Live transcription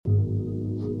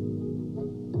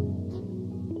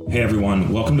Hey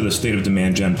everyone, welcome to the State of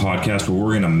Demand Gen podcast, where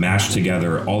we're going to mash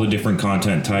together all the different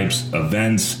content types,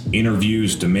 events,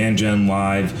 interviews, Demand Gen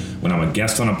Live, when I'm a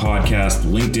guest on a podcast,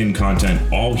 LinkedIn content,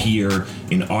 all here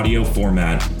in audio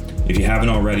format. If you haven't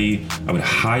already, I would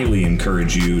highly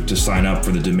encourage you to sign up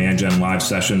for the Demand Gen Live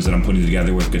sessions that I'm putting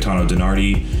together with Gaetano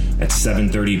Donardi at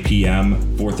 7:30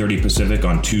 p.m., 4:30 Pacific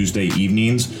on Tuesday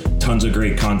evenings. Tons of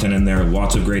great content in there,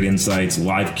 lots of great insights,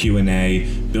 live Q&A,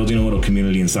 building a little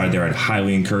community inside there. I'd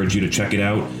highly encourage you to check it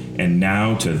out. And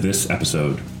now to this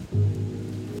episode.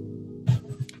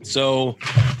 So,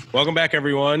 welcome back,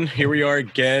 everyone. Here we are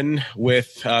again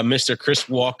with Mr. Chris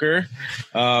Walker.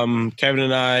 Kevin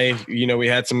and I, we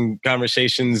had some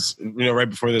conversations, right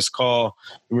before this call.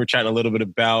 We were chatting a little bit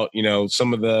about,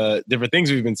 some of the different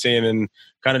things we've been seeing, and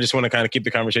kind of just want to keep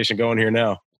the conversation going here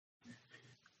now.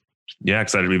 Yeah,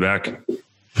 excited to be back.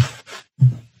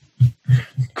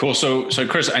 Cool. So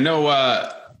Chris, I know,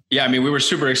 we were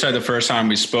super excited the first time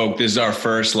we spoke. This is our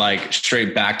first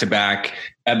straight back-to-back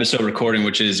episode recording,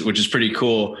 which is pretty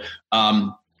cool.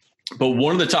 But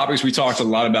one of the topics we talked a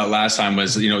lot about last time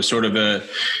was, sort of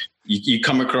you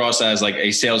come across as like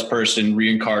a salesperson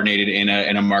reincarnated in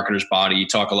a marketer's body. You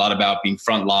talk a lot about being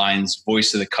front lines,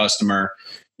 voice of the customer,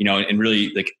 and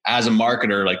really as a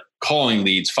marketer, calling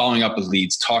leads, following up with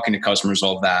leads, talking to customers,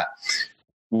 all of that.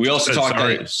 We also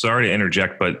talked. Sorry to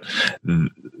interject, but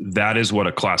that is what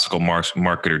a classical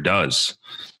marketer does.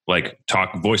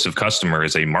 Voice of customer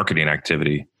is a marketing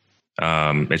activity.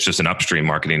 It's just an upstream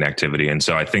marketing activity, and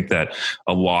so I think that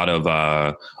a lot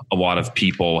of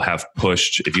people have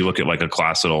pushed. If you look at a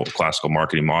classical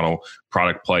marketing model,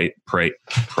 product, place,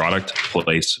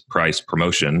 price,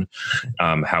 promotion.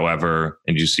 However,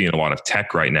 and you see in a lot of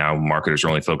tech right now, marketers are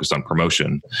only focused on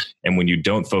promotion, and when you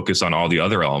don't focus on all the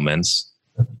other elements,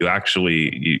 you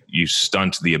actually you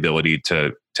stunt the ability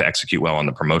to execute well on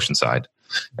the promotion side.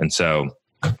 And so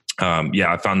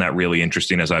I found that really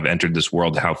interesting as I've entered this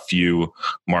world, how few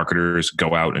marketers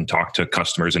go out and talk to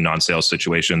customers in non-sales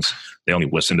situations. They only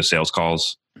listen to sales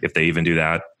calls, if they even do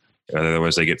that.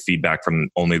 Otherwise, they get feedback from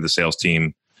only the sales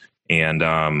team. And,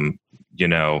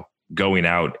 going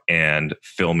out and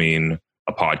filming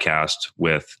a podcast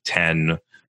with 10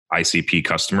 ICP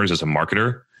customers as a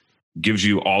marketer gives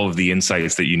you all of the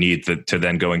insights that you need to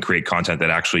then go and create content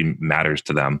that actually matters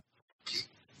to them.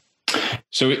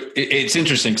 So it's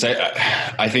interesting because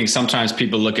I think sometimes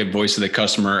people look at voice of the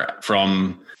customer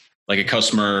from a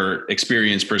customer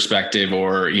experience perspective,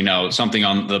 or, something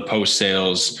on the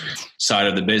post-sales side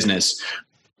of the business.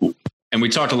 And we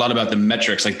talked a lot about the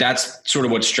metrics. That's sort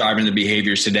of what's driving the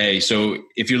behaviors today. So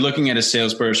if you're looking at a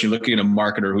salesperson, you're looking at a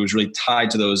marketer who's really tied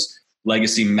to those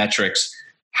legacy metrics,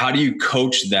 how do you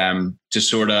coach them to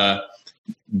sort of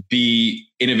be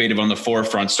innovative on the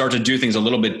forefront, start to do things a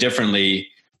little bit differently,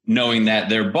 knowing that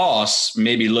their boss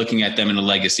may be looking at them in a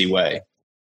legacy way?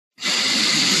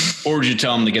 Or would you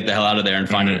tell them to get the hell out of there and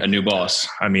find a new boss?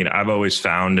 I mean, I've always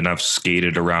found, and I've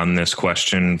skated around this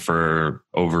question for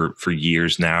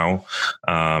years now,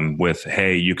 with,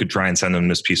 hey, you could try and send them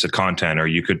this piece of content, or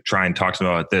you could try and talk to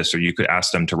them about this, or you could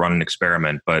ask them to run an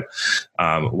experiment. But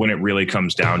when it really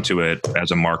comes down to it,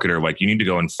 as a marketer, you need to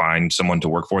go and find someone to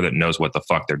work for that knows what the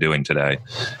fuck they're doing today.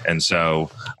 And so,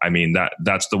 I mean,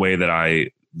 that's the way that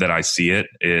I see it,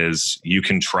 is you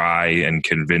can try and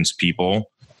convince people,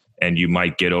 and you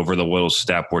might get over the little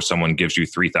step where someone gives you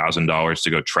 $3,000 to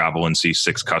go travel and see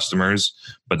 6 customers.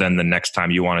 But then the next time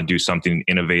you want to do something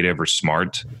innovative or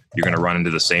smart, you're going to run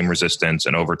into the same resistance.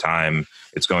 And over time,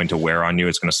 it's going to wear on you.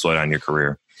 It's going to slow down your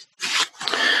career.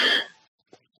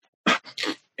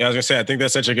 Yeah, I was gonna say, I think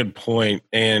that's such a good point.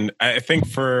 And I think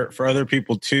for other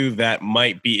people too, that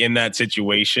might be in that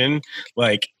situation,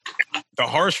 the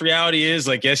harsh reality is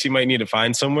yes, you might need to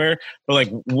find somewhere, but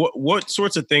what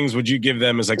sorts of things would you give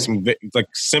them as some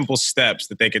simple steps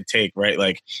that they could take,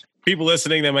 right? People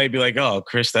listening, they might be oh,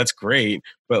 Chris, that's great,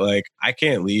 but I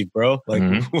can't leave, bro.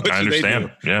 What I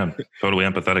understand. Yeah, totally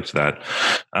empathetic to that.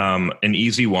 An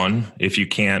easy one, if you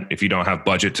don't have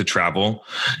budget to travel,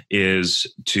 is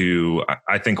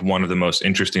I think one of the most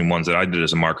interesting ones that I did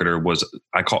as a marketer was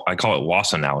I call it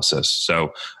loss analysis.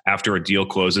 So after a deal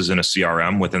closes in a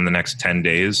CRM, within the next 10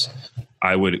 days,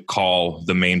 I would call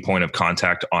the main point of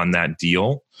contact on that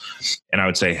deal, and I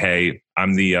would say, hey,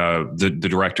 I'm the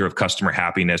director of customer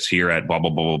happiness here at blah,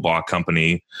 blah, blah, blah, blah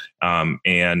company.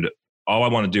 And all I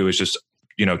want to do is just,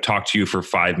 talk to you for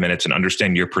 5 minutes and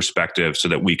understand your perspective so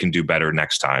that we can do better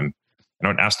next time. And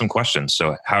I would ask them questions.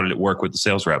 So how did it work with the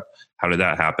sales rep? How did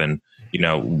that happen?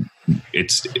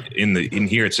 It's in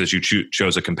here, it says you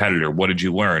chose a competitor. What did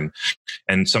you learn?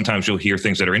 And sometimes you'll hear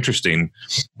things that are interesting.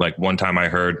 Like one time I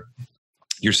heard,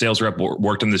 your sales rep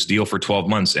worked on this deal for 12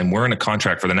 months and we're in a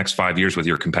contract for the next 5 years with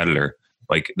your competitor.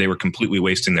 Like they were completely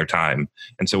wasting their time.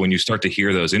 And so when you start to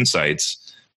hear those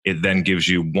insights, it then gives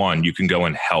you you can go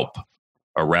and help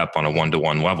a rep on a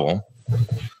one-to-one level.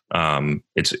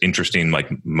 It's interesting, like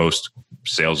most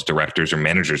sales directors or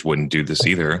managers wouldn't do this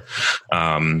either.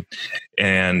 And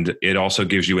it also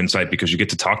gives you insight because you get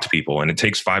to talk to people and it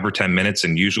takes 5 or 10 minutes.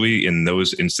 And usually in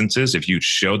those instances, if you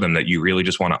show them that you really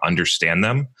just want to understand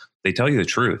them, they tell you the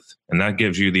truth. And that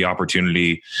gives you the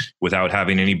opportunity without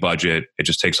having any budget. It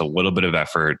just takes a little bit of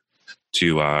effort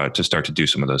to start to do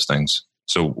some of those things.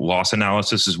 So loss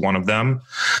analysis is one of them.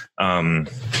 I'm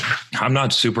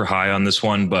not super high on this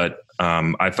one, but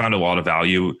I found a lot of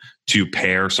value to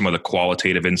pair some of the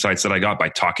qualitative insights that I got by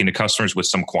talking to customers with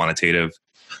some quantitative.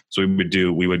 So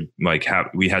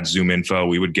we had Zoom info.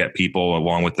 We would get people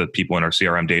along with the people in our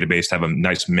CRM database to have a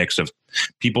nice mix of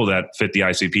people that fit the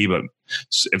ICP. But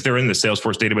if they're in the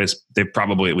Salesforce database, they've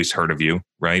probably at least heard of you,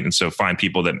 right? And so find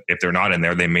people that if they're not in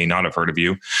there, they may not have heard of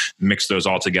you. Mix those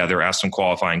all together. Ask some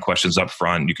qualifying questions up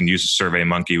front. You can use a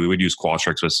SurveyMonkey. We would use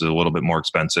Qualtrics, which is a little bit more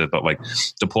expensive, but like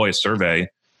deploy a survey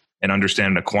and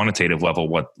understand at a quantitative level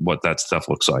what that stuff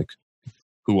looks like.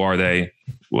 Who are they?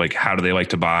 Like, how do they like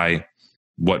to buy?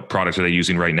 What products are they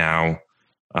using right now?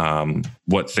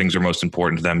 What things are most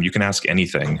important to them? You can ask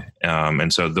anything.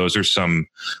 And so those are some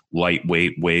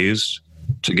lightweight ways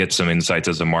to get some insights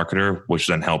as a marketer, which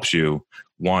then helps you.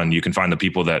 One, you can find the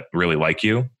people that really like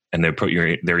you and they put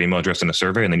their email address in a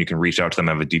survey, and then you can reach out to them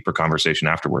and have a deeper conversation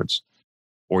afterwards.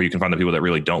 Or you can find the people that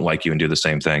really don't like you and do the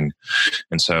same thing.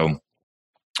 And so,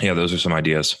 yeah, those are some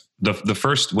ideas. The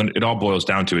first, when it all boils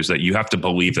down to, is that you have to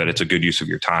believe that it's a good use of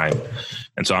your time.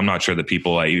 And so I'm not sure that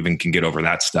people even can get over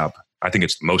that step. I think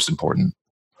it's the most important.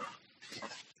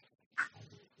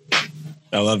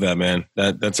 I love that, man.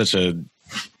 That's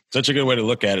such a good way to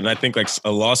look at it. And I think like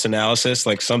a loss analysis,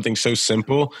 like something so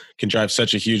simple can drive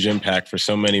such a huge impact for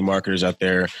so many marketers out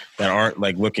there that aren't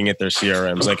like looking at their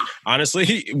CRMs. Like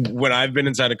honestly, when I've been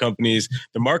inside of companies,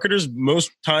 the marketers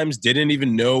most times didn't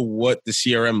even know what the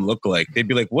CRM looked like. They'd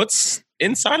be like, what's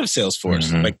inside of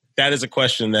Salesforce? Mm-hmm. Like that is a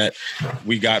question that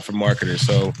we got from marketers.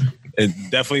 So I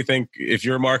definitely think if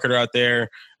you're a marketer out there,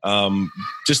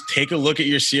 just take a look at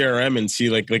your CRM and see,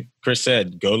 like Chris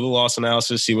said, go to the loss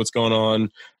analysis, see what's going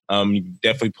on. You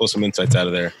definitely pull some insights out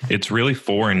of there. It's really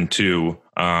foreign too,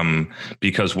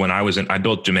 because when I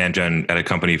built Demand Gen at a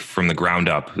company from the ground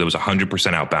up. That was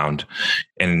 100% outbound,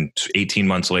 and 18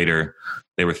 months later,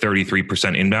 they were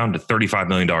 33% inbound to $35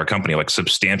 million company, like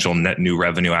substantial net new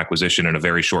revenue acquisition in a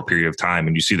very short period of time.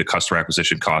 And you see the customer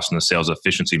acquisition cost and the sales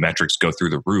efficiency metrics go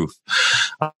through the roof.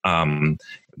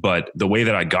 But the way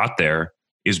that I got there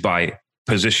is by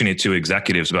position it to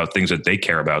executives about things that they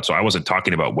care about. So I wasn't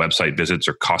talking about website visits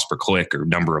or cost per click or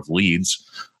number of leads.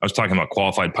 I was talking about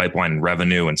qualified pipeline and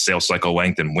revenue and sales cycle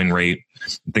length and win rate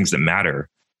and things that matter.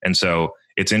 And so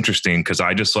it's interesting because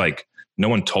I just no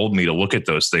one told me to look at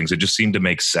those things. It just seemed to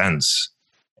make sense.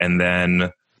 And then,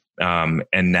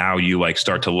 and now you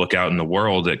start to look out in the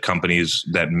world at companies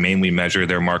that mainly measure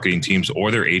their marketing teams or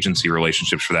their agency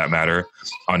relationships for that matter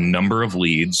on number of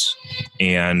leads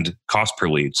and cost per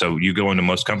lead. So you go into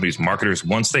most companies, marketers,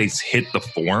 once they hit the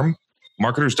form,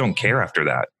 marketers don't care after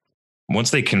that.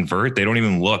 Once they convert, they don't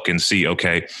even look and see,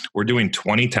 okay, we're doing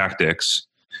 20 tactics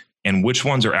and which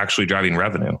ones are actually driving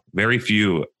revenue. Very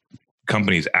few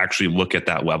companies actually look at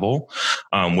that level,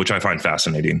 which I find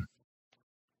fascinating.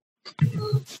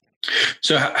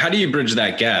 So how do you bridge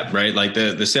that gap, right? Like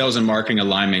the sales and marketing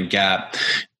alignment gap.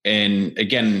 And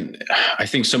again, I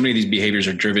think so many of these behaviors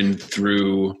are driven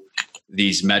through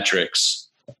these metrics,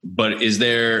 but is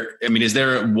there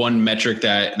one metric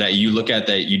that you look at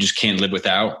that you just can't live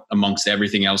without amongst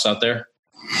everything else out there?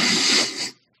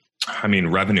 I mean,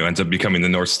 revenue ends up becoming the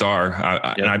North Star.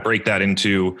 And I break that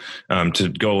into, to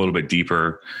go a little bit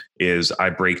deeper, I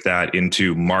break that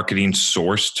into marketing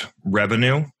sourced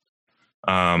revenue.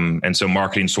 And so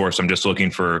marketing source, I'm just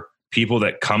looking for people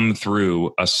that come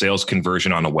through a sales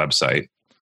conversion on a website.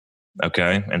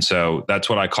 Okay. And so that's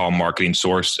what I call marketing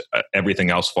source. Everything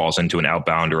else falls into an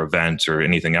outbound or event or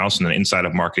anything else. And then inside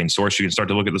of marketing source, you can start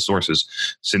to look at the sources,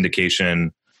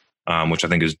 syndication, which I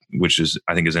think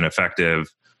is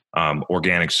ineffective,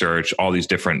 organic search, all these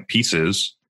different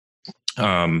pieces.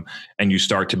 And you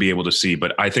start to be able to see,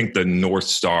 but I think the North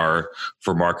Star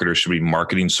for marketers should be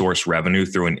marketing source revenue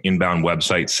through an inbound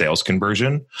website sales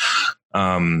conversion.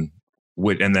 And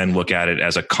then look at it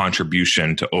as a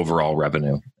contribution to overall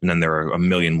revenue. And then there are a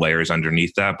million layers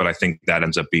underneath that, but I think that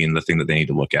ends up being the thing that they need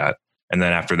to look at. And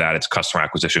then after that, it's customer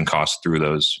acquisition costs through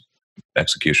those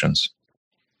executions.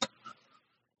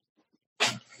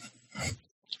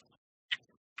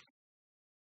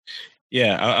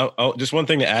 Yeah, I'll just one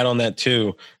thing to add on that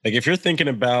too. Like if you're thinking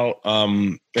about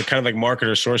the kind of like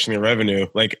marketers sourcing their revenue,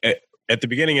 like at the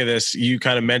beginning of this, you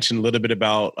kind of mentioned a little bit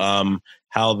about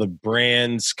how the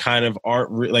brands kind of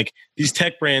aren't like these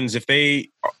tech brands. If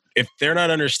they're not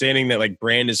understanding that like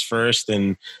brand is first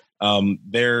and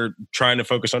they're trying to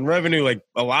focus on revenue, like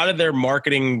a lot of their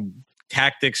marketing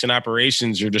tactics and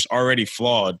operations are just already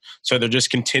flawed. So they're just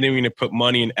continuing to put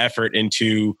money and effort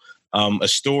into a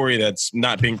story that's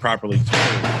not being properly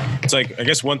told. It's like, I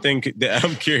guess one thing that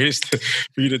I'm curious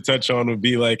for you to touch on would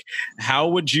be like, how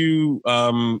would you,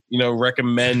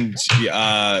 recommend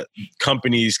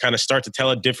companies kind of start to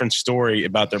tell a different story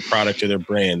about their product or their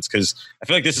brands? Because I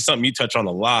feel like this is something you touch on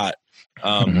a lot,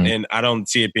 and I don't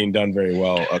see it being done very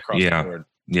well across the board.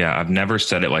 Yeah, I've never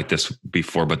said it like this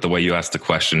before, but the way you asked the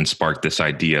question sparked this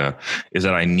idea is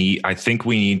that I think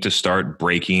we need to start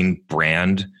breaking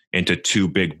brand into two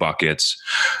big buckets: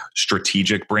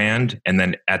 strategic brand, and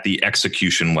then at the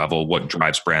execution level, what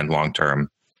drives brand long term.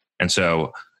 And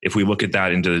so if we look at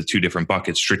that into the two different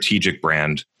buckets, strategic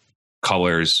brand,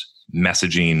 colors,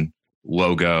 messaging,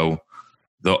 logo,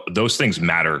 those things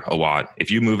matter a lot.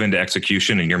 If you move into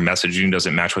execution and your messaging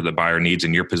doesn't match what the buyer needs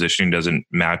and your positioning doesn't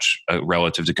match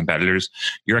relative to competitors,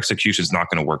 your execution is not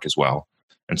going to work as well.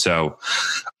 And so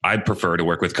I'd prefer to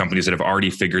work with companies that have already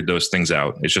figured those things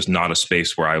out. It's just not a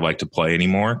space where I like to play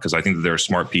anymore, because I think that there are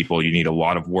smart people. You need a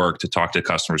lot of work to talk to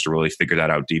customers to really figure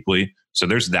that out deeply. So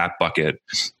there's that bucket.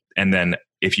 And then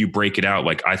if you break it out,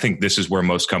 like I think this is where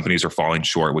most companies are falling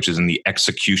short, which is in the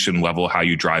execution level, how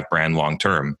you drive brand long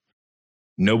term.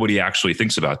 Nobody actually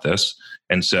thinks about this.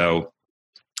 And so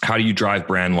how do you drive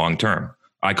brand long term?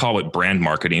 I call it brand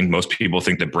marketing. Most people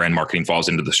think that brand marketing falls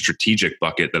into the strategic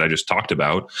bucket that I just talked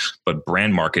about, but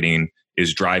brand marketing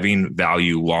is driving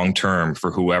value long term for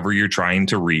whoever you're trying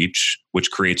to reach, which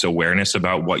creates awareness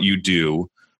about what you do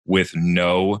with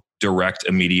no direct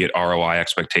immediate ROI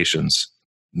expectations,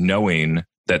 knowing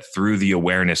that through the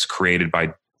awareness created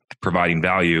by providing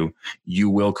value,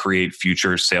 you will create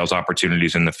future sales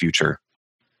opportunities in the future.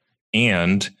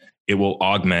 And it will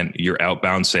augment your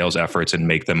outbound sales efforts and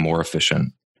make them more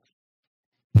efficient.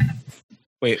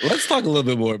 Wait, let's talk a little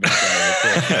bit more about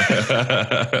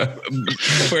that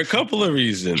for a couple of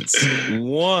reasons.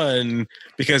 One,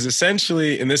 because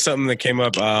essentially, and this is something that came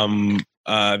up the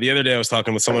other day, I was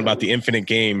talking with someone about the Infinite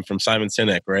Game from Simon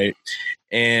Sinek, right?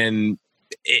 And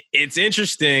it's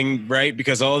interesting, right?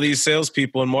 Because all these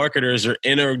salespeople and marketers are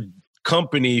in a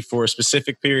company for a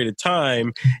specific period of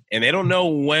time, and they don't know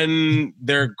when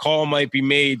their call might be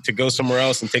made to go somewhere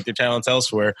else and take their talents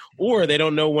elsewhere, or they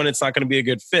don't know when it's not going to be a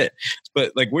good fit.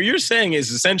 But like what you're saying is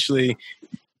essentially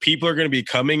people are going to be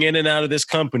coming in and out of this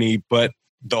company, but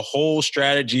the whole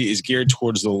strategy is geared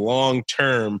towards the long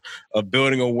term of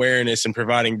building awareness and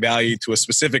providing value to a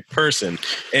specific person.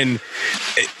 And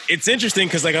it's interesting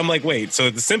because like I'm like, wait, so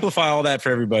to simplify all that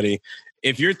for everybody,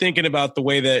 if you're thinking about the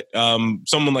way that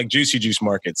someone like Juicy Juice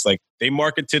markets, like they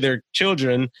market to their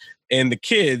children and the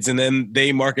kids, and then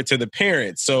they market to the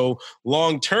parents. So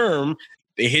long term,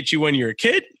 they hit you when you're a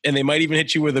kid, and they might even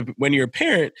hit you when you're a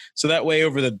parent. So that way,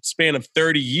 over the span of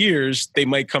 30 years, they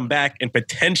might come back and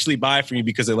potentially buy from you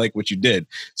because they like what you did.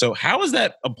 So how is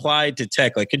that applied to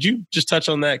tech? Like, could you just touch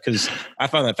on that? Because I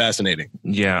find that fascinating.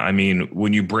 Yeah, I mean,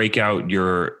 when you break out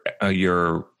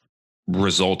your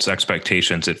results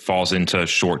expectations, it falls into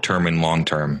short-term and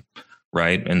long-term,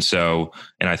 right? And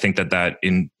I think that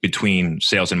in between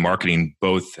sales and marketing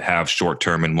both have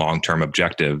short-term and long-term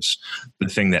objectives. The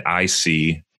thing that I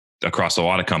see across a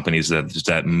lot of companies is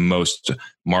that most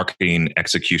marketing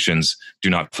executions do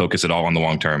not focus at all on the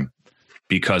long-term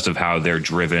because of how they're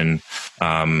driven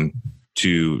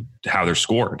to how they're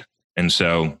scored. And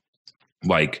so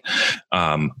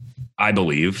I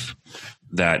believe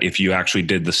that if you actually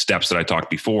did the steps that I talked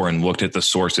before and looked at the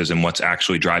sources and what's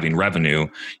actually driving revenue,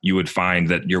 you would find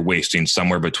that you're wasting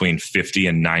somewhere between 50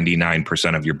 and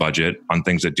 99% of your budget on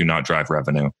things that do not drive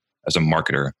revenue as a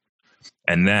marketer.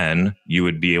 And then you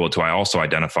would be able to also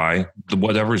identify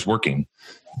whatever is working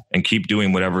and keep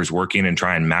doing whatever is working and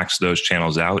try and max those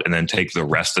channels out, and then take the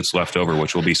rest that's left over,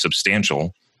 which will be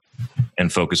substantial,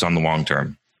 and focus on the long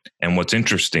term. And what's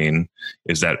interesting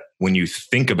is that when you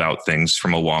think about things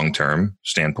from a long-term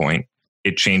standpoint,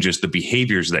 it changes the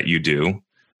behaviors that you do,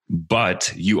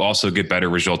 but you also get better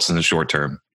results in the short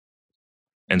term.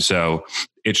 And so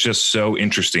it's just so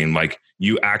interesting. Like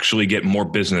you actually get more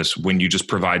business when you just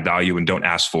provide value and don't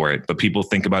ask for it. But people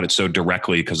think about it so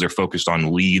directly because they're focused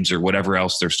on leads or whatever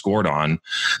else they're scored on,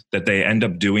 that they end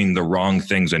up doing the wrong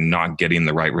things and not getting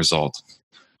the right result.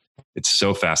 It's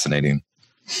so fascinating.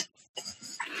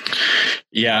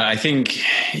 Yeah, I think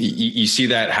you see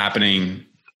that happening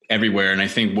everywhere. And I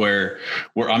think where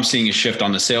I'm seeing a shift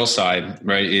on the sales side,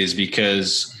 right, is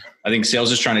because I think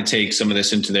sales is trying to take some of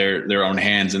this into their own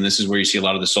hands. And this is where you see a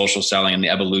lot of the social selling and the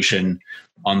evolution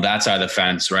on that side of the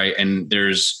fence, right? And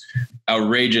there's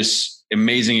outrageous,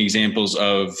 amazing examples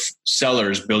of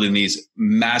sellers building these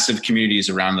massive communities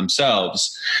around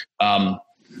themselves.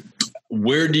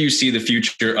 Where do you see the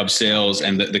future of sales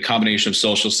and the combination of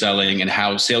social selling and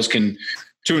how sales can,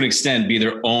 to an extent, be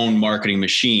their own marketing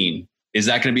machine? Is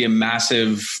that going to be a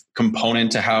massive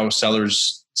component to how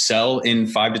sellers sell in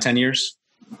 5 to 10 years?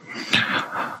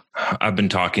 I've been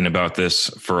talking about this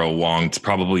for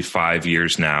probably 5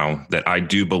 years now, that I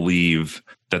do believe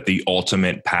that the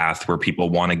ultimate path where people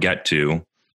want to get to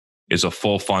is a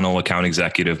full funnel account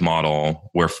executive model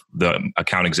where the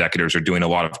account executives are doing a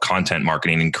lot of content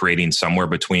marketing and creating somewhere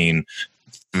between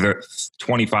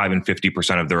 25 and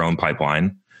 50% of their own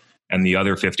pipeline. And the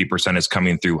other 50% is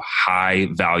coming through high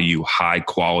value, high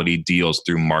quality deals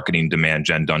through marketing demand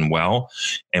gen done well.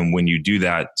 And when you do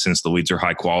that, since the leads are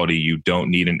high quality, you don't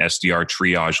need an SDR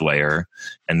triage layer.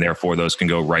 And therefore those can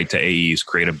go right to AEs,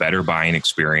 create a better buying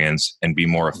experience and be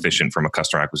more efficient from a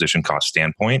customer acquisition cost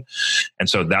standpoint. And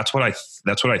so that's what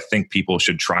I think people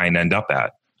should try and end up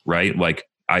at, right? Like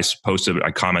I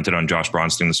commented on Josh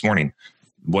Bronstein this morning.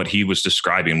 What he was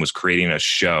describing was creating a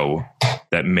show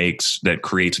that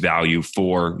creates value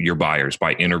for your buyers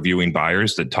by interviewing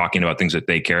buyers, that talking about things that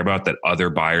they care about that other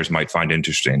buyers might find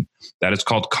interesting. That is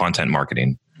called content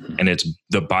marketing. And it's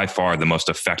by far the most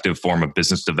effective form of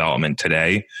business development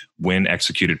today when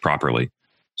executed properly.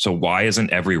 So why isn't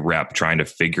every rep trying to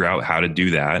figure out how to do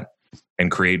that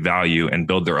and create value and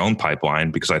build their own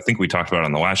pipeline? Because I think we talked about it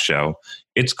on the last show,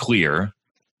 it's clear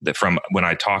that from when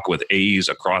I talk with AEs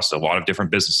across a lot of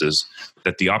different businesses,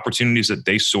 that the opportunities that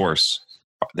they source,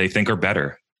 they think are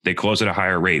better. They close at a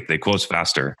higher rate. They close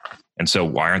faster. And so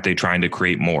why aren't they trying to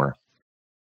create more?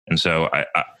 And so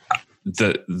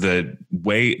the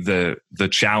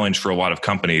challenge for a lot of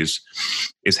companies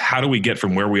is how do we get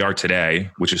from where we are today,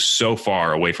 which is so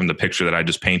far away from the picture that I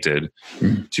just painted,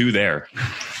 to there?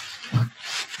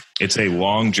 It's a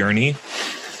long journey.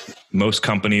 Most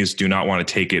companies do not want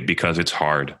to take it because it's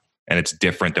hard and it's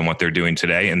different than what they're doing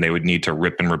today. And they would need to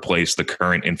rip and replace the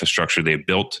current infrastructure they've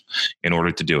built in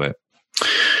order to do it.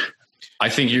 I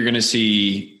think you're going to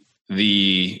see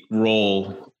the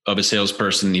role of a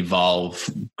salesperson evolve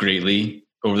greatly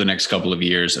over the next couple of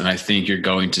years. And I think you're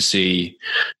going to see,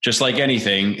 just like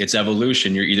anything, it's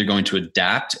evolution. You're either going to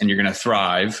adapt and you're going to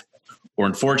thrive, or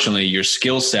unfortunately, your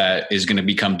skill set is going to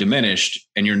become diminished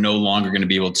and you're no longer going to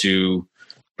be able to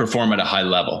perform at a high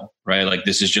level, right? Like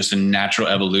this is just a natural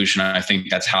evolution. I think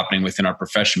that's happening within our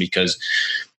profession because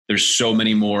there's so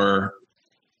many more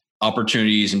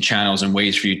opportunities and channels and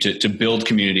ways for you to build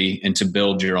community and to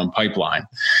build your own pipeline.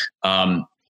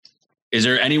 Is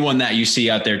there anyone that you see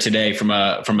out there today from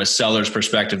a seller's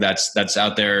perspective that's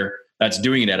out there that's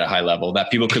doing it at a high level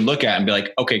that people could look at and be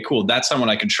like, okay, cool, that's someone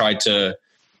I could try to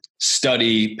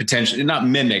study, potentially not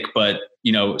mimic, but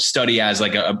study as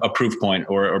like a proof point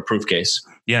or a proof case?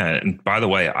 Yeah. And by the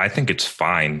way, I think it's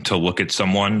fine to look at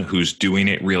someone who's doing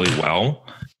it really well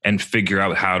and figure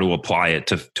out how to apply it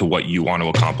to what you want to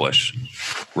accomplish,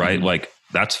 right? Mm-hmm. Like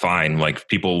that's fine. Like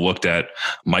people looked at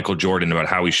Michael Jordan about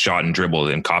how he shot and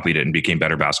dribbled and copied it and became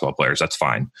better basketball players. That's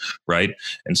fine. Right.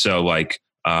 And so like,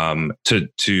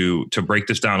 to break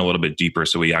this down a little bit deeper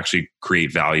so we actually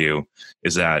create value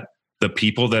is that the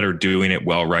people that are doing it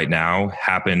well right now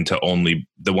happen to only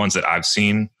the ones that I've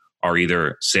seen are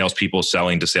either salespeople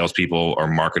selling to salespeople or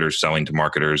marketers selling to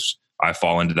marketers. I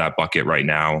fall into that bucket right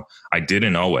now. I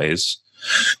didn't always.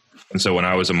 And so when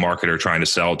I was a marketer trying to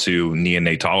sell to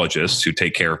neonatologists who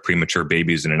take care of premature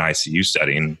babies in an ICU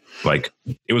setting, like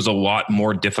it was a lot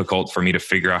more difficult for me to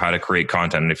figure out how to create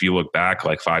content. And if you look back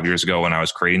like 5 years ago when I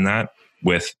was creating that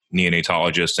with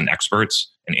neonatologists and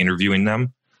experts and interviewing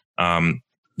them,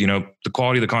 the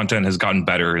quality of the content has gotten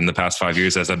better in the past 5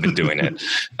 years as I've been doing it.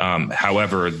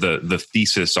 However, the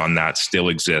thesis on that still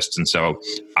exists. And so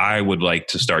I would like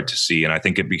to start to see, and I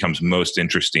think it becomes most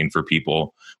interesting for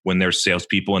people when they're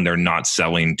salespeople and they're not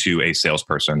selling to a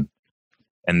salesperson.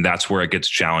 And that's where it gets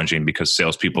challenging because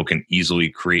salespeople can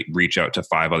easily reach out to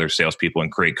 5 other salespeople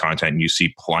and create content. And you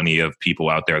see plenty of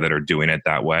people out there that are doing it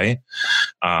that way.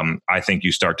 I think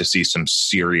you start to see some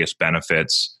serious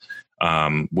benefits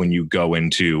when you go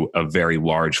into a very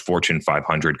large Fortune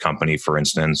 500 company, for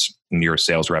instance, and you're a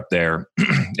sales rep there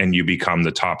and you become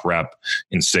the top rep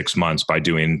in 6 months by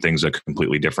doing things a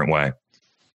completely different way.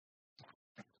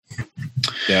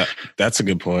 Yeah, that's a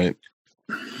good point.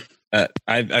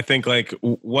 I think like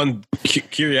one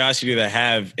curiosity that I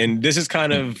have, and this is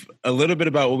kind of a little bit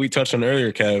about what we touched on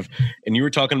earlier, Kev, and you were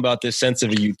talking about this sense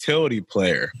of a utility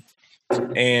player.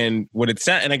 And what it's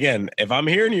at, and again, if I'm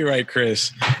hearing you right,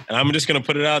 Chris, and I'm just going to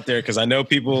put it out there because I know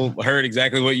people heard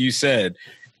exactly what you said,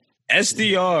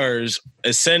 SDRs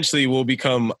essentially will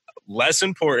become less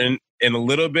important and a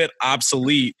little bit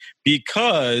obsolete,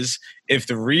 because if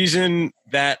the reason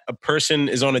that a person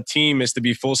is on a team is to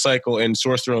be full cycle and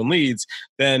source their own leads,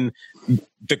 then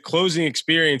the closing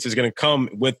experience is going to come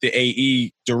with the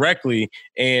AE directly.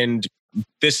 And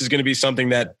this is going to be something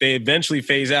that they eventually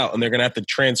phase out and they're going to have to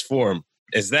transform.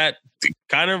 Is that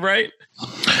kind of right?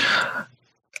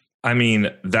 I mean,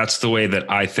 that's the way that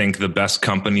I think the best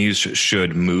companies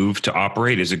should move to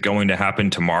operate. Is it going to happen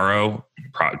tomorrow?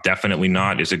 Definitely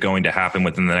not. Is it going to happen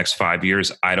within the next 5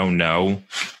 years? I don't know.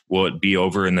 Will it be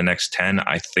over in the next 10?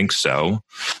 I think so.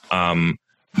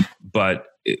 But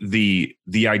the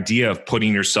idea of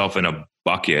putting yourself in a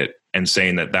bucket and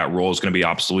saying that that role is going to be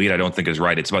obsolete, I don't think is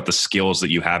right. It's about the skills that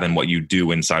you have and what you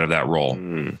do inside of that role.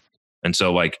 And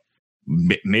so like,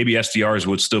 maybe SDRs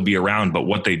would still be around, but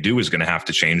what they do is going to have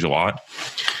to change a lot.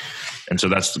 And so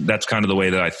that's kind of the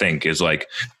way that I think is like,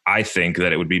 I think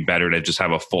that it would be better to just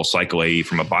have a full cycle AE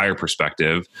from a buyer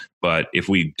perspective. But if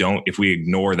we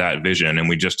ignore that vision and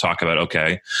we just talk about,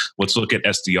 okay, let's look at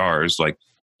SDRs, like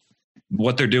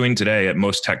what they're doing today at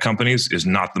most tech companies is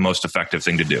not the most effective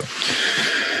thing to do.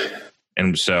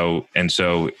 And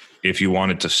so if you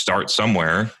wanted to start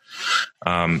somewhere,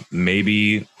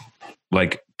 maybe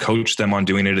like coach them on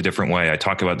doing it a different way. I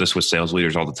talk about this with sales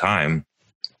leaders all the time.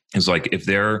 Is like, if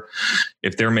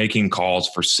they're making calls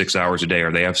for 6 hours a day,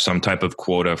 or they have some type of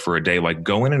quota for a day, like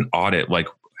go in and audit, like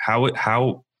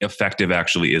how effective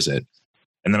actually is it?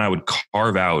 And then I would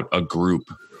carve out a group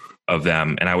of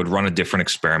them and I would run a different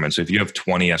experiment. So if you have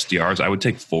 20 SDRs, I would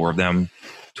take 4 of them,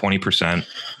 20%, and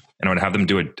I would have them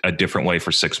do it a different way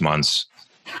for 6 months.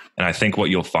 And I think what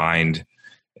you'll find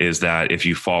is that if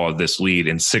you follow this lead,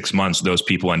 in 6 months, those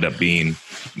people end up being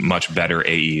much better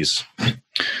AEs.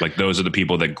 Like those are the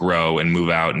people that grow and move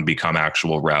out and become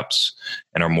actual reps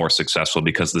and are more successful,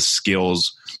 because the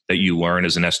skills that you learn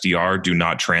as an SDR do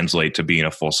not translate to being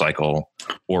a full cycle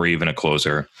or even a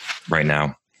closer right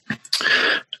now.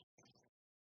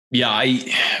 Yeah,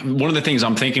 one of the things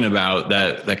I'm thinking about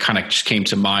that kind of just came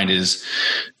to mind is,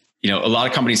 a lot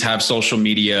of companies have social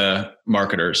media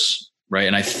marketers. Right.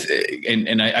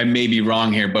 And I may be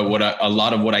wrong here, but a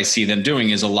lot of what I see them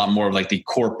doing is a lot more of like the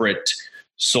corporate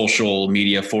social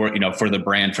media for the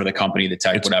brand, for the company, the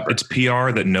tech, whatever. It's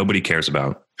PR that nobody cares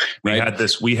about. We Right? had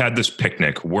this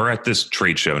picnic. We're at this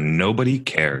trade show. Nobody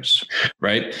cares.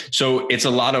 Right. So it's a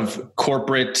lot of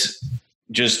corporate,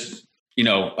 just,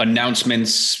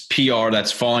 announcements, PR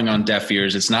that's falling on deaf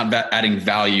ears. It's not adding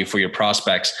value for your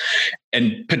prospects.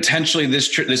 And potentially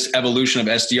this evolution of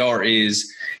SDR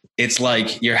it's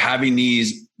like you're having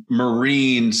these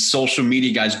marine social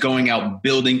media guys going out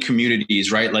building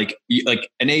communities, right? Like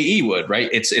an AE would, right?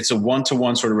 It's a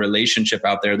one-to-one sort of relationship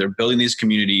out there. They're building these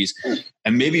communities,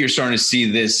 and maybe you're starting to see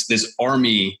this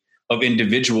army of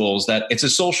individuals that it's a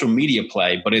social media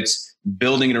play, but it's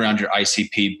building it around your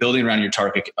ICP, building around your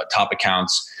top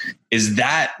accounts. Is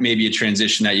that maybe a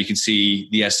transition that you can see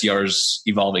the SDRs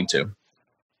evolving to?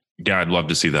 Yeah, I'd love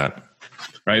to see that.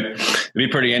 Right. It'd be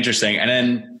pretty interesting. And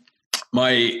then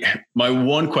my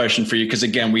one question for you, because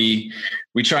again, we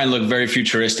try and look very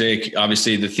futuristic.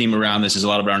 Obviously, the theme around this is a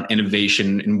lot around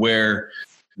innovation and where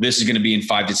this is going to be in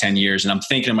 5 to 10 years. And I'm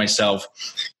thinking to myself,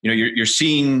 you're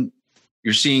seeing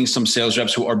some sales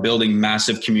reps who are building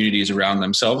massive communities around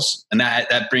themselves, and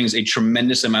that brings a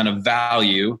tremendous amount of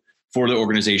value for the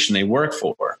organization they work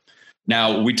for.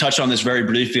 Now, we touched on this very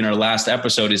briefly in our last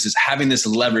episode. Is having this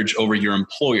leverage over your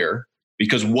employer.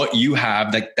 Because what you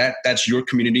have, that's your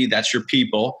community, that's your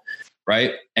people,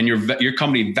 right? And your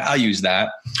company values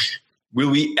that.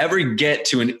 Will we ever get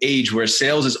to an age where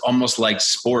sales is almost like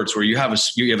sports, where you have a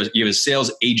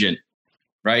sales agent,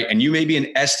 right? And you may be an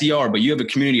SDR, but you have a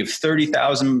community of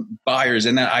 30,000 buyers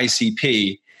in that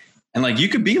ICP, and like you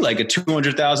could be like a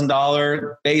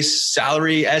 $200,000 base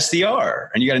salary SDR,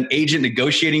 and you got an agent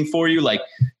negotiating for you. Like,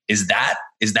 is that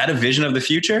a vision of the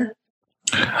future?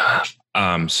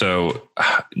 So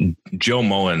Joe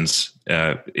Mullins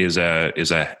is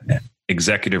a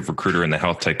executive recruiter in the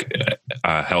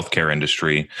healthcare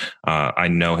industry. I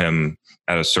know him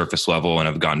at a surface level and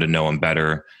have gotten to know him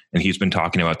better. And he's been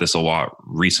talking about this a lot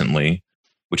recently,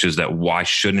 which is that why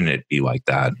shouldn't it be like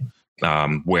that?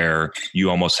 Where you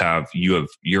almost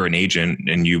you're an agent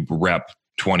and you rep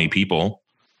 20 people.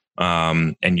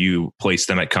 and you place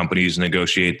them at companies,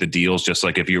 negotiate the deals, just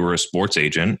like if you were a sports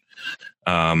agent.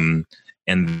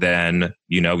 And then,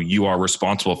 you are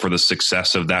responsible for the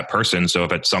success of that person. So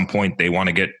if at some point they want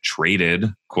to get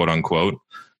traded, quote unquote,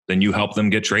 then you help them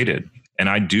get traded. And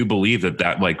I do believe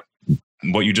that like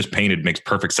what you just painted makes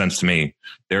perfect sense to me.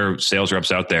 There are sales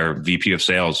reps out there, VP of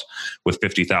sales with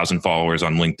 50,000 followers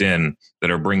on LinkedIn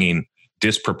that are bringing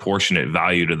disproportionate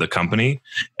value to the company.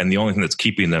 And the only thing that's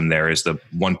keeping them there is the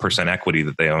 1% equity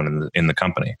that they own in the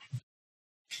company.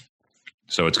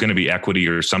 So it's going to be equity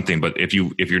or something. But if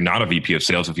you're not a VP of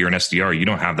sales, if you're an SDR, you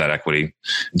don't have that equity.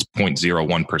 It's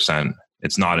 0.01%.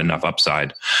 It's not enough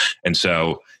upside. And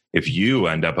so if you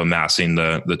end up amassing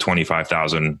the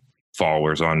 25,000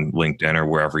 followers on LinkedIn or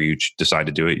wherever you decide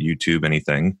to do it, YouTube,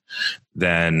 anything,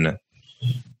 then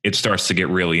it starts to get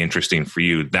really interesting for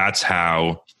you. That's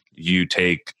how you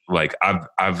take, like,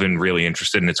 I've been really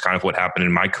interested, and it's kind of what happened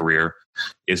in my career,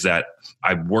 is that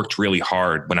I worked really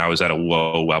hard when I was at a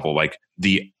low level. Like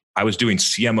I was doing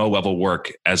CMO level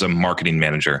work as a marketing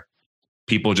manager.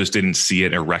 People just didn't see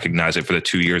it or recognize it for the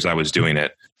 2 years I was doing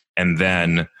it. And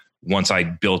then once I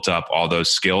built up all those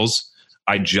skills,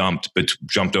 I jumped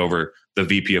over the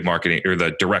VP of marketing or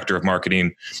the director of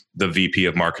marketing, the VP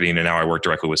of marketing. And now I work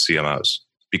directly with CMOs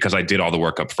because I did all the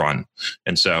work up front.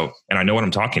 And I know what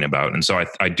I'm talking about. And so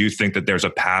I do think that there's a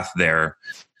path there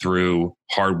through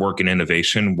hard work and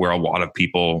innovation where a lot of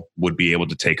people would be able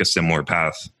to take a similar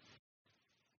path.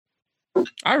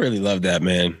 I really love that,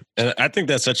 man. And I think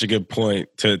that's such a good point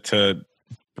to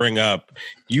bring up.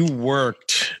 You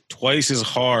worked twice as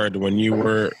hard when you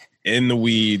were in the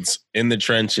weeds, in the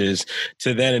trenches,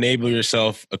 to then enable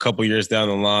yourself a couple years down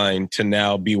the line to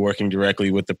now be working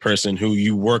directly with the person who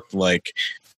you worked like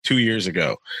 2 years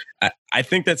ago. I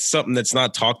think that's something that's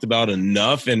not talked about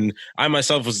enough. And I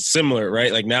myself was similar,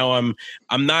 right? Like now I'm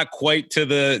not quite to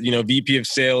the, VP of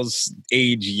sales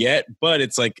age yet, but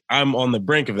it's like I'm on the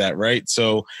brink of that, right?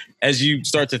 So as you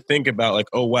start to think about like,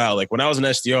 oh, wow, like when I was an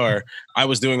SDR, I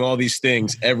was doing all these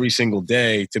things every single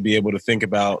day to be able to think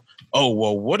about, oh,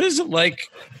 well, what is it like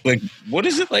for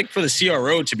the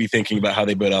CRO to be thinking about how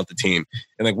they build out the team?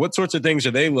 And like, what sorts of things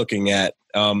are they looking at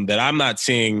that I'm not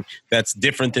seeing that's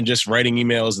different than just writing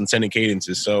emails and sending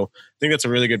cadences? So I think that's a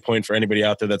really good point for anybody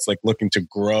out there that's like looking to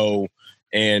grow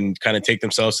and kind of take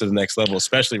themselves to the next level,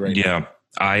 especially right now. Yeah.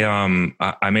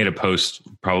 I made a post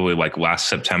probably like last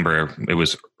September. It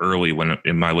was early when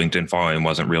in my LinkedIn following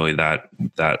wasn't really that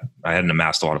I hadn't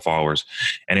amassed a lot of followers,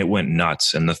 and it went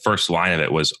nuts. And the first line of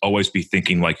it was always be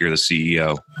thinking like you're the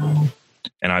CEO.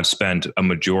 And I've spent a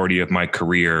majority of my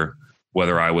career,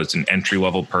 whether I was an entry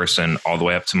level person all the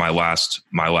way up to my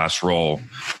last role,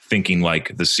 thinking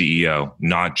like the CEO,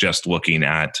 not just looking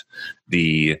at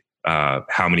the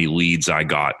how many leads I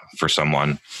got for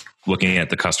someone, looking at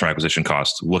the customer acquisition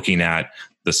cost, looking at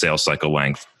the sales cycle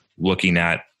length, looking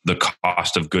at the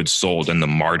cost of goods sold and the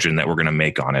margin that we're going to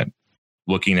make on it,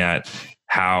 looking at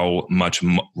how much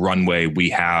runway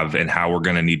we have and how we're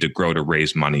going to need to grow to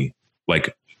raise money.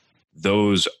 Like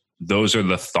those are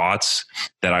the thoughts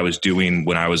that I was doing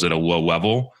when I was at a low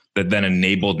level that then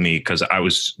enabled me, because I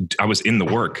was in the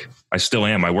work. I still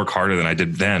am. I work harder than I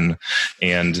did then.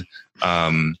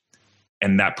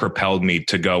 And that propelled me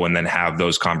to go and then have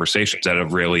those conversations at a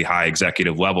really high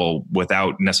executive level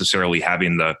without necessarily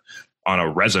having on a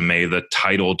resume, the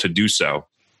title to do so,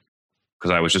 because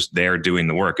I was just there doing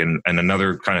the work. And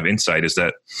another kind of insight is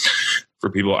that for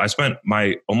people, I spent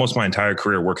almost my entire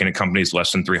career working at companies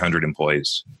less than 300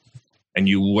 employees. And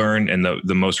you learn, and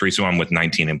the most recent one with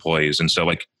 19 employees. And so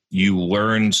like you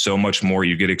learn so much more,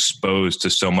 you get exposed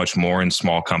to so much more in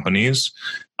small companies.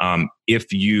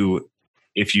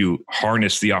 If you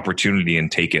harness the opportunity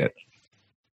and take it.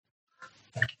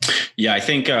 Yeah, I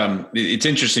think it's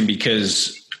interesting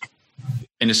because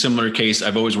in a similar case,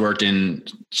 I've always worked in,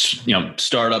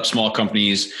 startup, small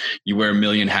companies. You wear a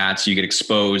million hats, you get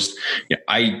exposed.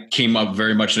 I came up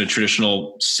very much in a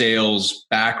traditional sales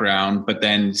background, but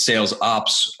then sales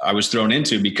ops I was thrown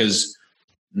into because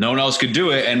no one else could do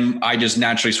it. And I just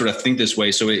naturally sort of think this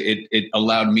way. So it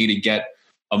allowed me to get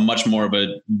a much more of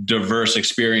a diverse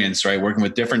experience, right? Working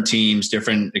with different teams,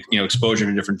 different, exposure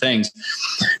to different things.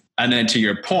 And then to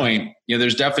your point,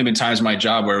 there's definitely been times in my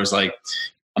job where it was like,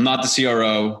 I'm not the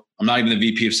CRO, I'm not even the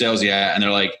VP of sales yet. And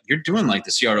they're like, you're doing like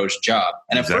the CRO's job.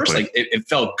 And at first, like it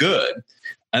felt good.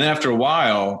 And then after a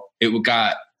while, it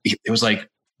was like,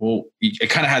 well, it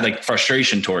kind of had like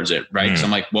frustration towards it, right? So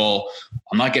I'm like, well,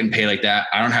 I'm not getting paid like that.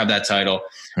 I don't have that title.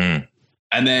 And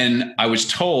then I was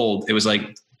told, it was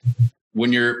like,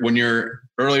 when you're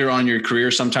earlier on in your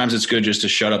career, sometimes it's good just to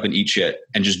shut up and eat shit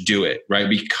and just do it, right?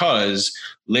 Because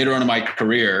later on in my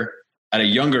career, at a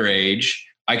younger age,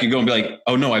 I could go and be like,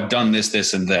 oh no, I've done this,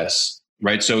 this, and this,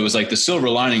 right? So it was like the silver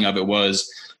lining of it was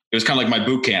kind of like my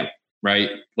boot camp, right?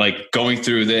 Like going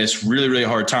through this really, really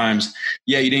hard times.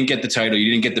 Yeah, you didn't get the title,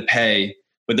 you didn't get the pay,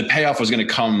 but the payoff was going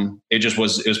to come. It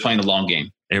was playing the long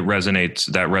game. That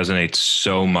resonates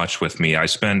so much with me. I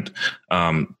spent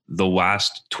the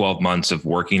last 12 months of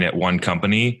working at one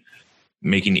company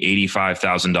making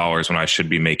 $85,000 when I should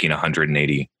be making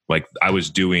 180. Like I was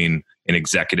doing an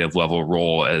executive level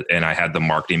role and I had the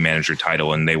marketing manager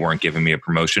title and they weren't giving me a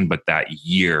promotion. But that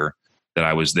year that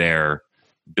I was there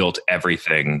built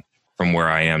everything from where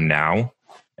I am now.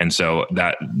 And so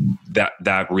that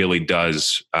really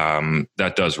does,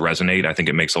 that does resonate. I think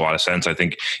it makes a lot of sense. I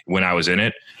think when I was in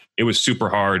it, it was super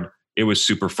hard. It was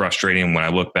super frustrating. When I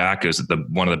look back, is it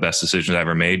one of the best decisions I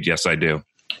ever made? Yes, I do.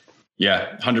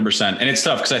 Yeah, 100%. And it's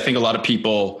tough because I think a lot of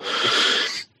people,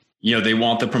 they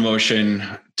want the promotion.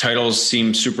 Titles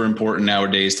seem super important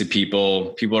nowadays to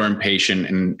people. People are impatient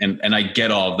and I get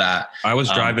all of that. I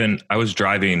was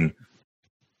driving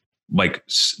like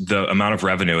the amount of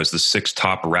revenue as the 6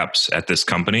 top reps at this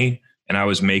company. And I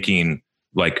was making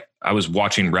I was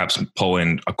watching reps pull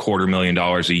in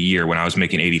 $250,000 a year when I was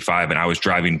making 85 and I was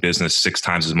driving business 6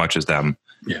 times as much as them.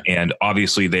 Yeah. And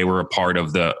obviously they were a part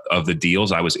of the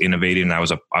deals. I was innovating and I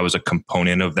was a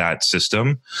component of that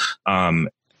system.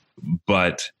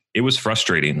 But it was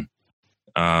frustrating.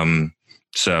 So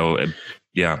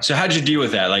how'd you deal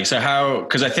with that?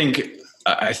 Cause I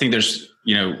think there's,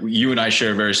 you and I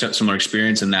share a very similar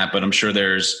experience in that, but I'm sure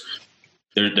there's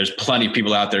plenty of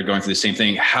people out there going through the same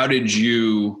thing. How did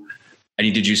you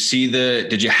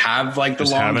did you have like the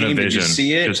long game? Did you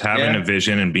see it? Just having a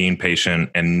vision and being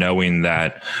patient and knowing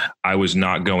that I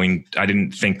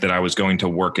didn't think that I was going to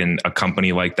work in a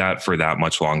company like that for that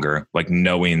much longer. Like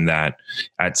knowing that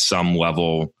at some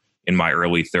level in my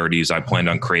early 30s, I planned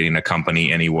on creating a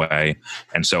company anyway.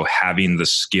 And so having the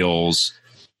skills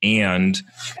and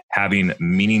having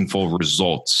meaningful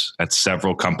results at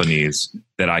several companies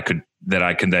that I could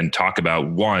then talk about,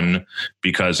 one,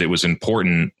 because it was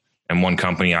important and one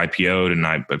company IPO'd and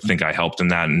I think I helped in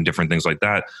that and different things like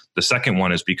that. The second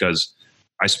one is because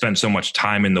I spent so much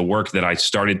time in the work that I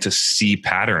started to see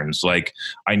patterns. Like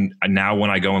now when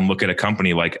I go and look at a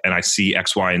company and I see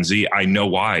X, Y, and Z, I know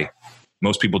why.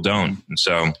 Most people don't. And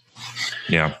so,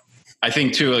 yeah. I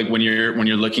think too, like when you're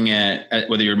looking at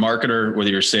whether you're a marketer, whether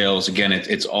you're sales, again,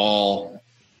 it's all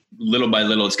little by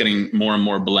little, it's getting more and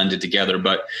more blended together,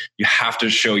 but you have to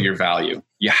show your value.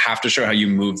 You have to show how you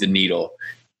move the needle.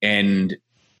 And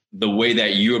the way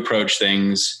that you approach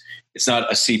things, it's not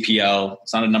a CPL,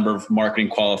 it's not a number of marketing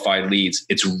qualified leads,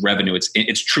 it's revenue,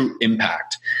 it's true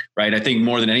impact, right? I think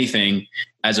more than anything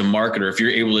as a marketer, if you're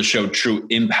able to show true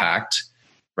impact,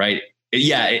 right?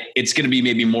 It's going to be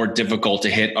maybe more difficult to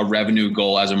hit a revenue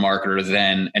goal as a marketer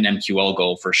than an MQL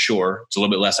goal for sure. It's a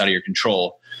little bit less out of your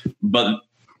control. But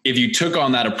if you took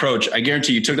on that approach, I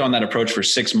guarantee you took on that approach for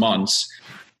 6 months,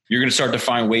 you're going to start to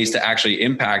find ways to actually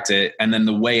impact it. And then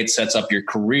the way it sets up your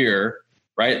career,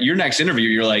 right? Your next interview,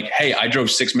 you're like, hey, I drove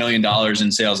 $6 million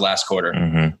in sales last quarter.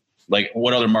 Mm-hmm. Like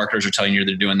what other marketers are telling you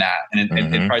they're doing that? And it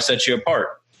probably sets you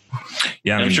apart.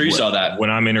 Yeah, I'm sure you saw that. When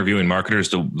I'm interviewing marketers,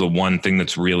 the one thing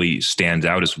that's really stands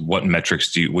out is what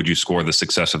metrics would you score the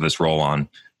success of this role on? And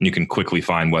you can quickly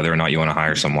find whether or not you want to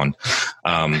hire someone.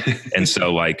 And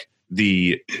so like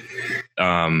the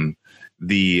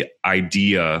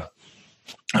idea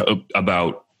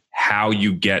about how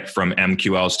you get from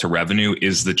MQLs to revenue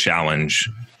is the challenge,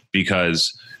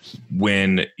 because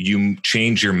when you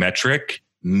change your metric,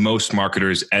 most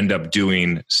marketers end up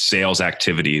doing sales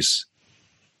activities.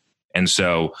 And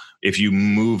so if you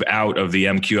move out of the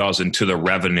MQLs into the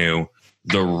revenue,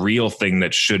 the real thing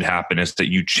that should happen is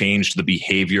that you change the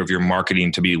behavior of your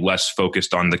marketing to be less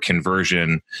focused on the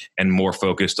conversion and more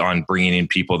focused on bringing in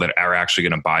people that are actually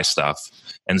going to buy stuff.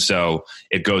 And so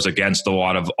it goes against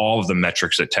all of the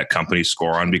metrics that tech companies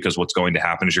score on, because what's going to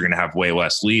happen is you're going to have way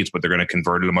less leads, but they're going to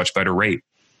convert at a much better rate.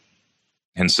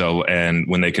 And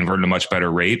when they convert at a much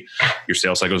better rate, your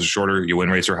sales cycles are shorter, your win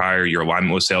rates are higher, your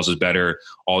alignment with sales is better,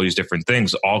 all these different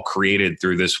things, all created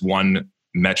through this one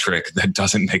metric that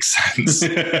doesn't make sense.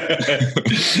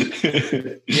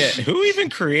 Yeah. Who even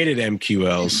created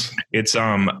MQLs? It's,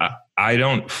 I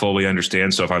don't fully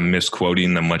understand. So if I'm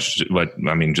misquoting them, it is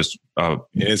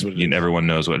what everyone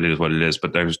knows what it is.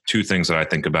 But there's 2 things that I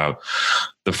think about.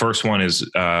 The first one is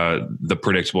the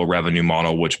predictable revenue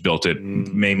model, which built it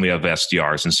mainly of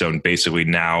SDRs. And so basically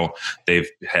now they've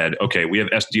had, okay, we have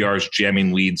SDRs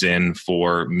jamming leads in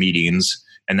for meetings,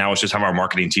 And now let's just have our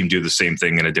marketing team do the same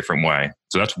thing in a different way.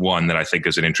 So that's one that I think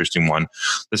is an interesting one.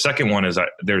 The second one is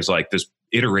that there's like this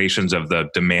iterations of the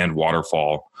demand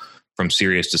waterfall from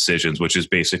SiriusDecisions, which is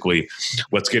basically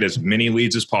let's get as many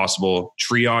leads as possible,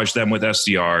 triage them with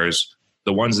SDRs,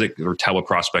 the ones that are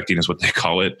teleprospecting is what they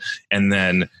call it. And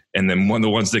then the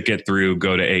ones that get through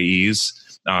go to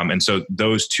AEs. And so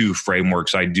those two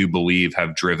frameworks, I do believe,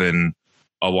 have driven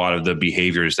a lot of the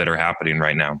behaviors that are happening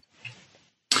right now.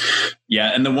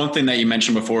 Yeah. And the one thing that you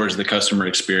mentioned before is the customer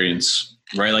experience,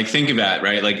 right? Like think of that,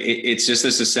 right? Like it's just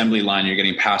this assembly line. You're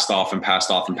getting passed off and passed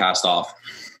off and passed off.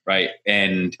 Right.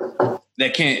 And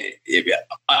that can't,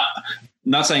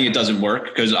 not saying it doesn't work,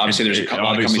 because obviously there's a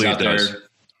lot of companies out there.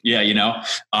 Yeah. You know,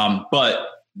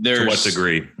 but there's, to what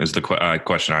degree is the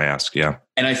question I ask. Yeah.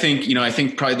 And I think, you know, I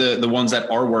think probably the ones that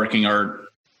are working are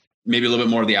maybe a little bit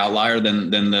more of the outlier than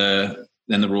the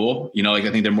rule. You know, like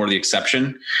I think they're more the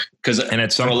exception, because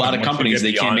for a lot of companies,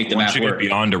 they can't make the math work. Once you get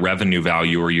beyond a revenue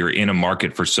value, or you're in a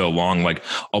market for so long, like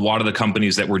a lot of the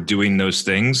companies that were doing those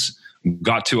things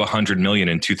got to 100 million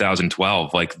in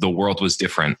 2012. Like the world was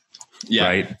different. Yeah,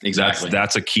 right. Exactly.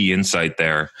 That's a key insight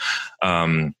there.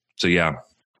 So yeah.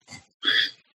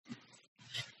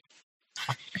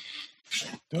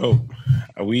 Oh,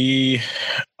 we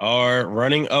are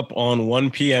running up on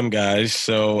 1 p.m. guys.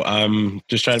 So I'm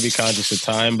just trying to be conscious of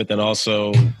time, but then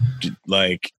also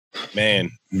like, man,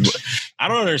 I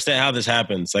don't understand how this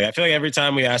happens. Like, I feel like every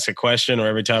time we ask a question or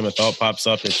every time a thought pops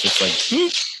up, it's just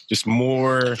like, just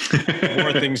more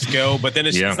things go. But then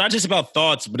it's not just about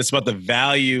thoughts, but it's about the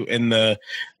value and the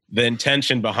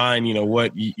intention behind, you know,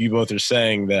 what you both are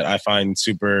saying that I find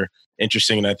super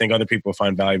interesting. And I think other people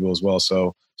find valuable as well.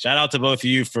 So shout out to both of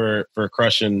you for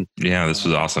crushing. Yeah, this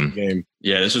was awesome. Game.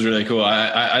 Yeah, this was really cool.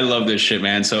 I love this shit,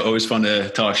 man. So always fun to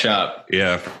talk shop.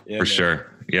 Yeah, for sure.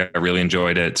 Yeah, I really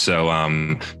enjoyed it. So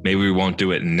maybe we won't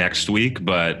do it next week,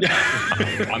 but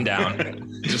I'm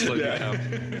down. Just let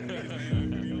me know.